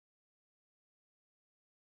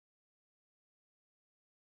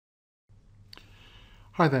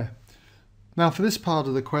Hi there. Now for this part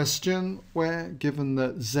of the question, we're given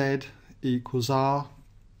that z equals r,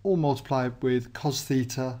 all multiplied with cos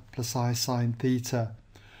theta plus I sine theta,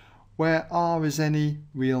 where r is any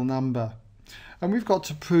real number. And we've got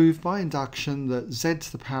to prove by induction that z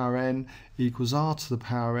to the power n equals r to the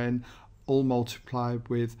power n, all multiplied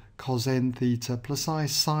with cos n theta plus I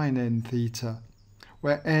sine n theta,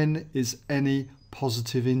 where n is any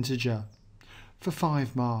positive integer, for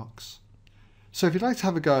 5 marks. So if you'd like to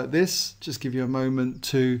have a go at this, just give you a moment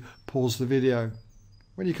to pause the video.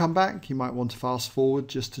 When you come back, you might want to fast forward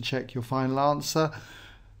just to check your final answer,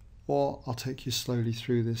 or I'll take you slowly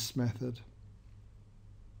through this method.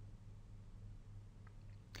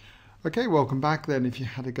 Okay, welcome back then if you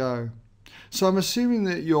had a go. So I'm assuming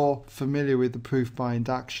that you're familiar with the proof by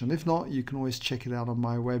induction. If not, you can always check it out on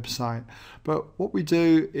my website. But what we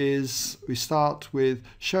do is we start with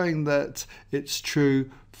showing that it's true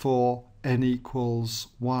for n equals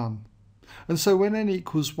 1. And so when n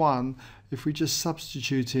equals 1, if we just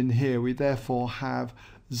substitute in here, we therefore have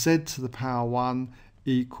z to the power 1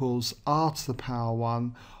 equals r to the power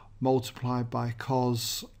 1 multiplied by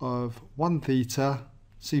cos of 1 theta.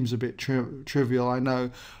 Seems a bit trivial, I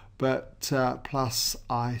know, but plus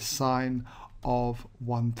I sine of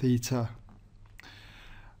 1 theta.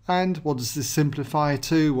 And what does this simplify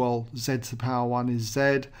to? Well, z to the power 1 is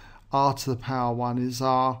z, r to the power 1 is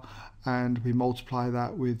r, and we multiply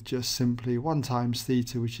that with just simply 1 times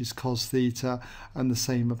theta, which is cos theta, and the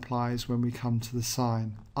same applies when we come to the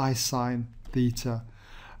sine, I sine theta.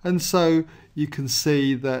 And so you can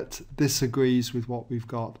see that this agrees with what we've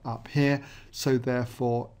got up here, so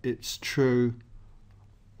therefore it's true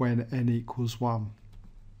when n equals 1.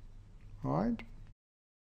 All right?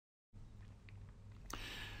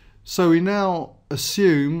 So we now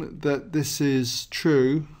assume that this is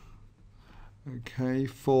true, okay,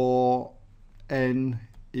 for n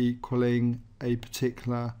equaling a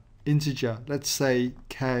particular integer, let's say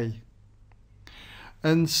k.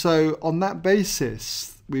 And so on that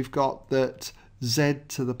basis, we've got that z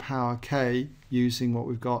to the power k, using what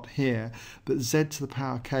we've got here, that z to the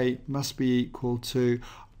power k must be equal to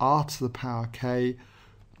r to the power k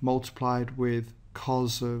multiplied with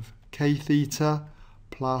cos of k theta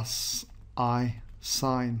plus I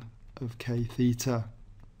sine of k theta.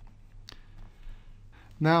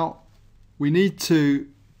 Now, we need to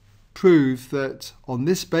prove that on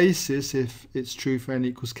this basis, if it's true for n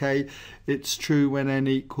equals k, it's true when n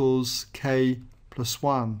equals k plus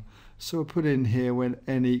 1. So we'll put in here when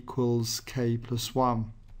n equals k plus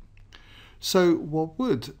 1. So what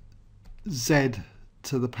would z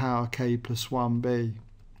to the power k plus 1 be?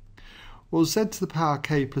 Well, z to the power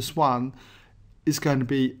k plus 1 is going to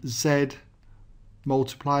be z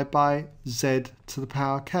multiplied by z to the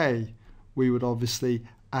power k. We would obviously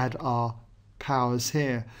add our powers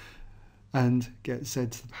here and get z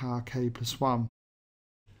to the power k plus 1.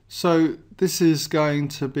 So this is going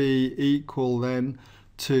to be equal then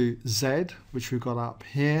to z, which we've got up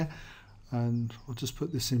here, and we'll just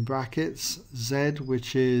put this in brackets, z,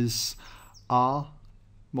 which is r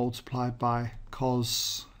multiplied by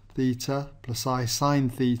cos theta plus I sine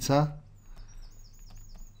theta,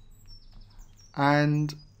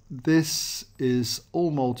 and this is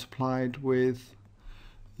all multiplied with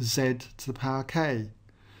z to the power k.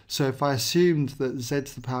 So if I assumed that z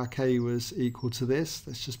to the power k was equal to this,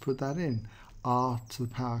 let's just put that in. R to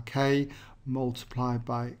the power k multiplied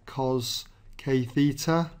by cos k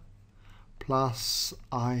theta plus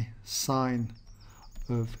I sine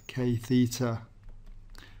of k theta.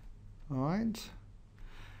 All right.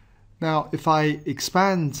 Now, if I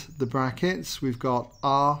expand the brackets, we've got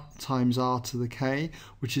r times r to the k,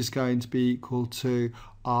 which is going to be equal to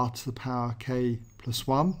r to the power k plus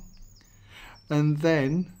 1. And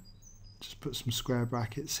then, just put some square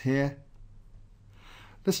brackets here.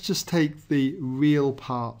 Let's just take the real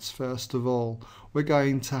parts first of all. We're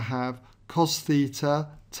going to have cos theta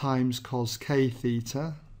times cos k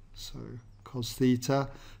theta. So cos theta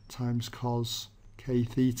times cos k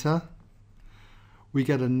theta. We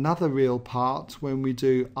get another real part when we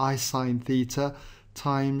do I sine theta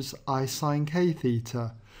times I sine k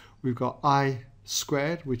theta. We've got I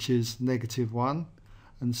squared, which is -1,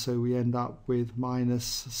 and so we end up with minus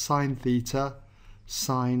sine theta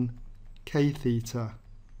sine k theta.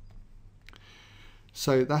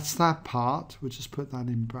 So that's that part. We'll just put that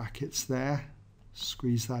in brackets there,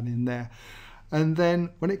 squeeze that in there. And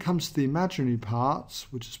then when it comes to the imaginary parts,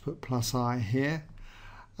 we'll just put plus I here.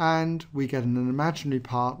 And we get an imaginary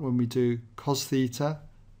part when we do cos theta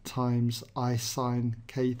times I sine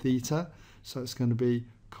k theta. So it's going to be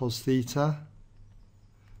cos theta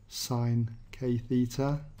sine k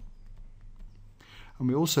theta. And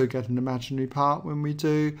we also get an imaginary part when we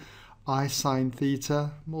do I sine theta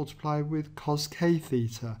multiplied with cos k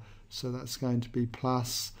theta. So that's going to be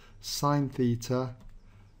plus sine theta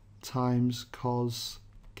times cos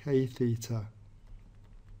k theta.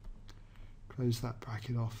 Close that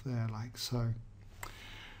bracket off there like so.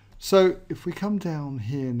 So if we come down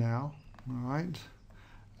here now, all right,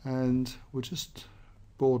 and we'll just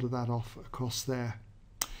border that off across there.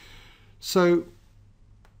 So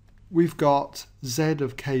we've got z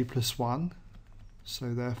of k plus 1,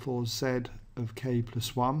 so therefore z of k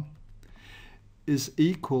plus 1 is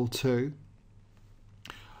equal to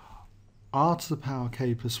r to the power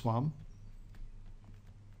k plus 1,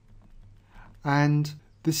 and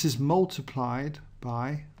this is multiplied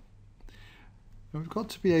by, we've got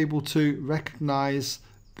to be able to recognize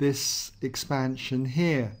this expansion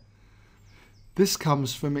here. This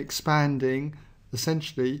comes from expanding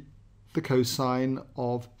essentially the cosine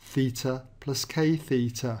of theta plus k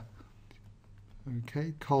theta.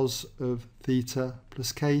 Okay, cos of theta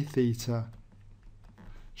plus k theta.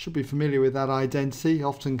 Should be familiar with that identity,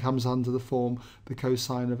 often comes under the form the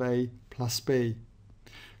cosine of a plus b.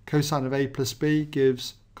 Cosine of a plus b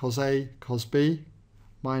gives cos a cos b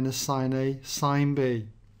minus sine a sine b.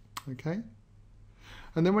 Okay?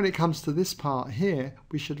 And then when it comes to this part here,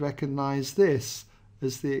 we should recognize this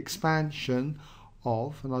as the expansion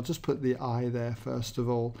of, and I'll just put the I there first of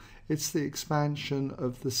all, it's the expansion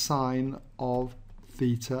of the sine of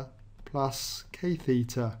theta plus k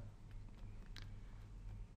theta.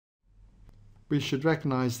 We should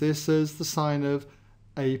recognize this as the sine of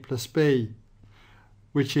a plus b,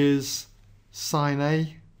 which is sine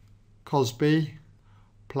a cos b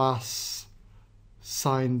plus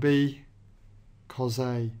sine b cos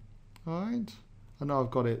a. All right, I know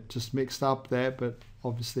I've got it just mixed up there, but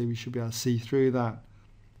obviously we should be able to see through that.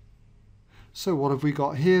 So what have we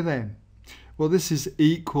got here then? Well, this is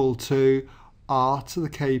equal to r to the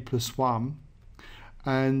k plus 1,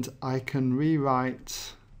 and I can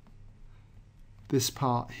rewrite this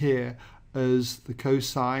part here as the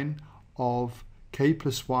cosine of k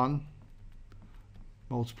plus 1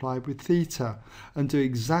 multiplied with theta, and do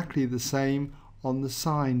exactly the same on the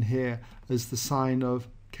sine here as the sine of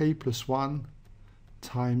k plus 1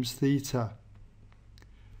 times theta.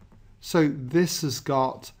 So this has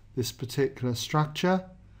got this particular structure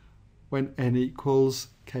when n equals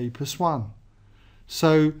k plus 1.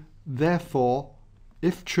 So therefore,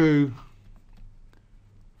 if true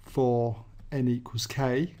for n equals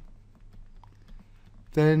k,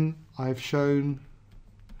 then I've shown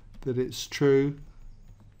that it's true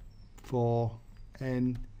for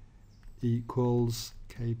n equals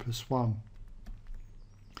k plus 1.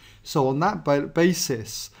 So on that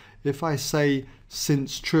basis, if I say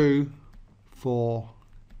since true for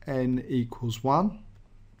n equals 1,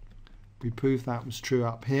 we proved that was true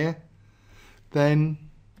up here, then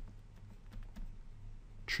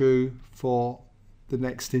true for the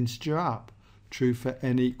next integer up, true for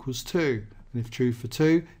n equals 2. And if true for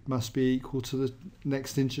 2, it must be equal to the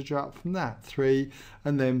next integer up from that, 3,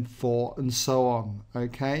 and then 4, and so on.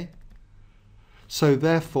 Okay? So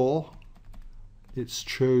therefore, it's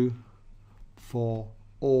true for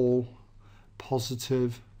all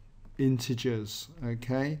positive integers.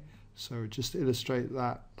 Okay? So just illustrate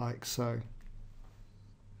that like so.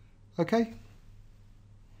 Okay?